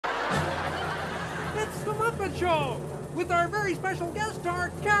The Muppet Show, with our very special guest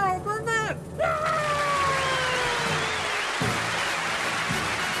star, Carol Burnett.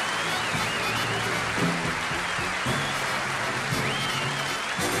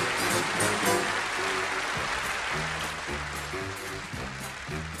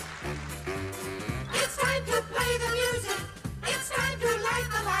 It's time to play the music. It's time to light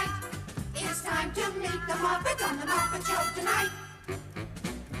the light. It's time to meet the Muppet on the Muppet Show tonight.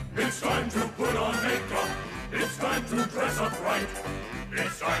 It's time to put on makeup. It's time to dress up right.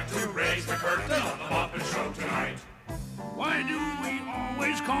 It's time to raise the curtain on the Muppet Show tonight. Why do we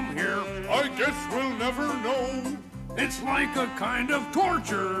always come here? I guess we'll never know. It's like a kind of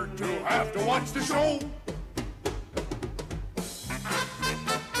torture to have to watch the show.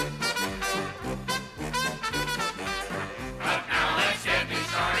 But now let's get me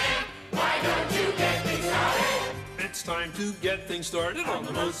started. Why don't you get me started? It's time to get things started on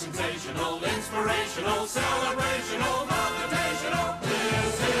the most Sensational, inspirational, celebrational Muppet